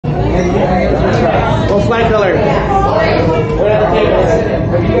What flight color? What are the tables?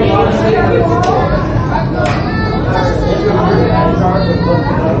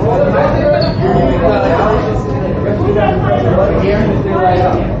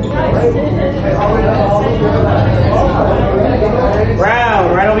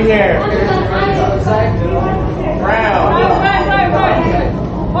 Brown, right over here. Brown.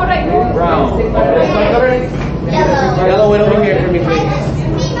 Brown. Yellow, wait over here for me, please.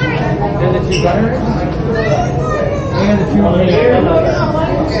 And the two gunners. And the two over here.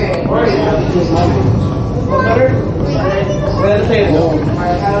 Gunners. Where the table?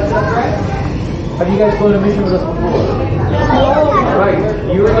 Have you guys flown a mission with us before? Right.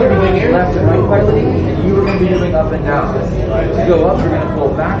 You were going to be doing left and right piloting, and you were going to be doing up and down. To go up, you're going to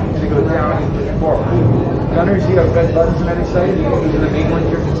pull back. To go down, you push forward. Gunners, you have red buttons on every side. These are the main ones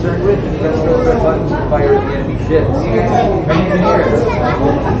you're concerned with. And you press those red buttons to fire at the enemy ships. Engineers,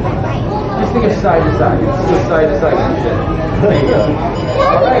 just think of side to side. It's just side to side. There you go.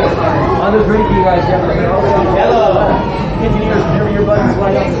 All right. On the brink, you guys have to yellow. Engineers, whenever your buttons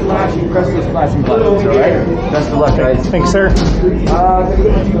light up and flash, you press those flashing buttons, alright? Best of luck, guys. Thanks, sir. Gonna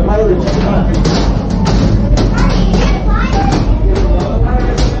get you piloted.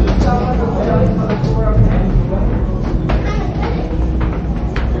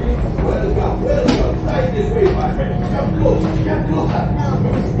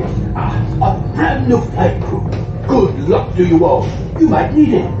 A brand new flight crew. Good luck to you all. You might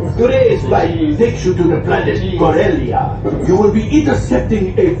need it. Today's flight takes you to the planet Corellia. You will be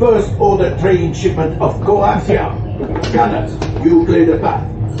intercepting a first-order train shipment of coaxium. Gunners, you clear the path.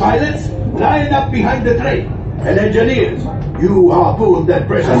 Pilots, line up behind the train. And engineers, you harpoon that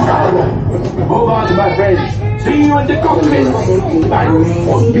precious cargo. Move on, my friends. See you in the cockpit.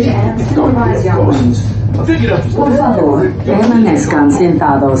 Por favor, permanezcan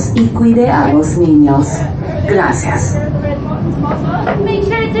sentados y cuide a los niños. Gracias. Make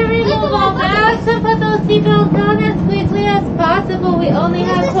sure to remove all masks and put those seatbelts on as quickly as possible. We only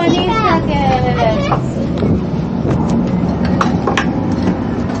have 20 seconds.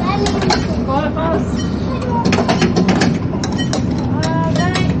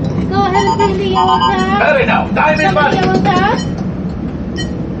 Alright, go ahead and take the yellow tab. Hurry now, time is money. Yellow tab.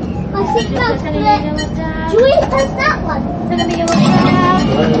 Chewie, press that one. Send the yellow tab.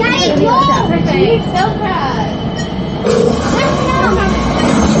 Nice, Perfect. so proud.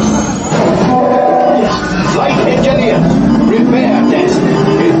 Flight engineers, repair test.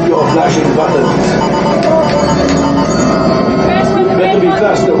 Hit your flashing buttons. Better be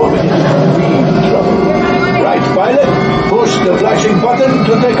faster, woman. Right, pilot, push the flashing button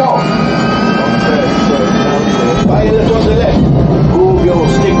to take off. Pilot on the left, move your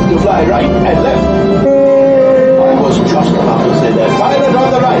stick to fly right and left. I was just about to say that. Pilot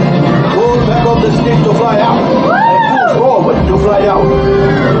on the right, pull back on the stick to fly out. And push forward to fly out.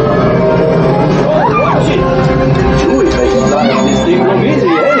 Watch it. Chewie makes flying this thing look easy,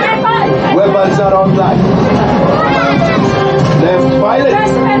 eh? Weapons are on black. Left pilot,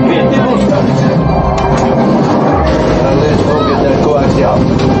 hit the boosters. Let's go get that coaxium.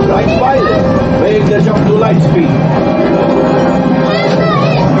 Right pilot, make the jump to light speed.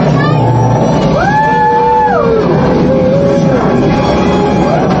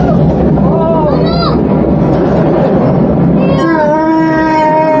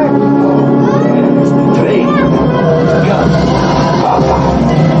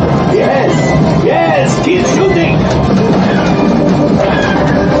 Yes, keep shooting.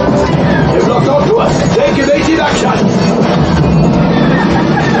 They've locked onto us. Take evasive action.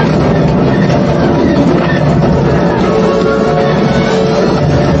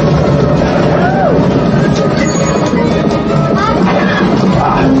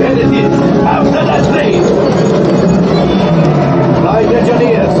 There it is. After that train. Flight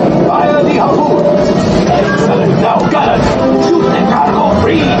engineers, fire the harpoon. Excellent. Now, gunners, shoot the cargo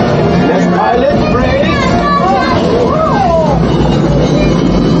free. Left pilot, brake.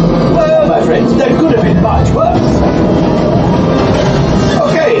 Well, my friends, that could have been much worse.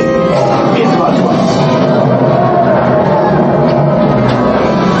 Okay, it's much worse.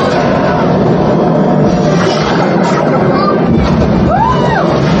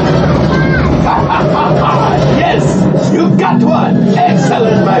 Yes, you got one.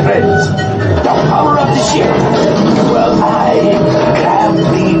 Excellent, my friends. Now power up the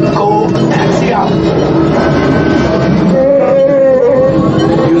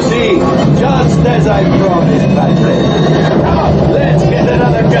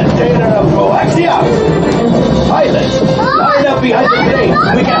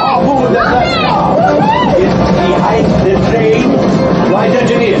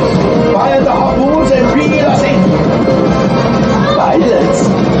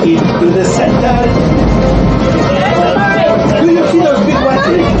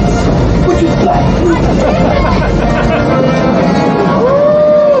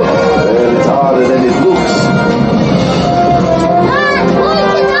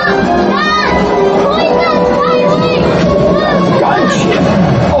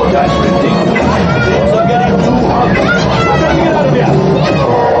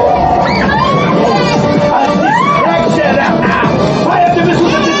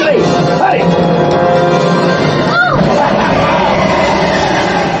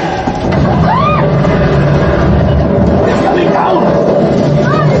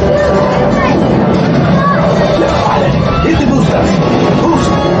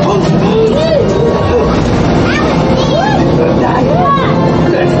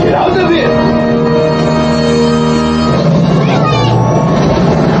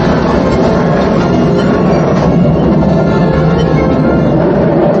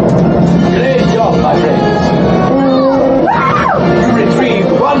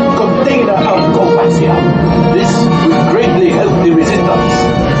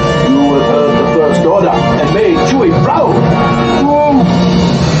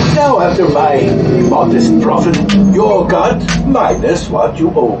Never mind, modest prophet. Your cut, minus what you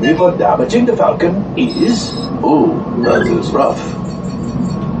owe me for damaging the Falcon, is... Ooh, that is rough.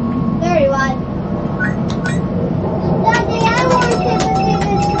 31. Daddy, I want to take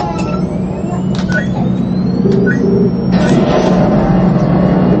this one.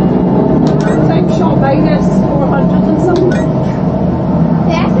 Time shot minus 400 and something. Do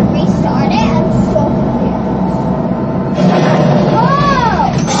I have to restart it? I'm so confused. Oh!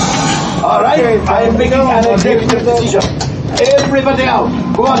 Alright, I am making an executive decision. Everybody out.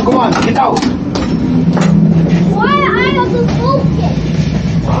 Go on, get out. Why am I not so focused?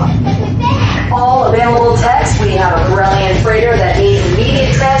 All available text, we have a brilliant freighter that needs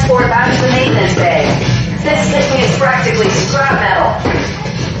immediate transport back to the maintenance bay. This thing is practically scrap metal.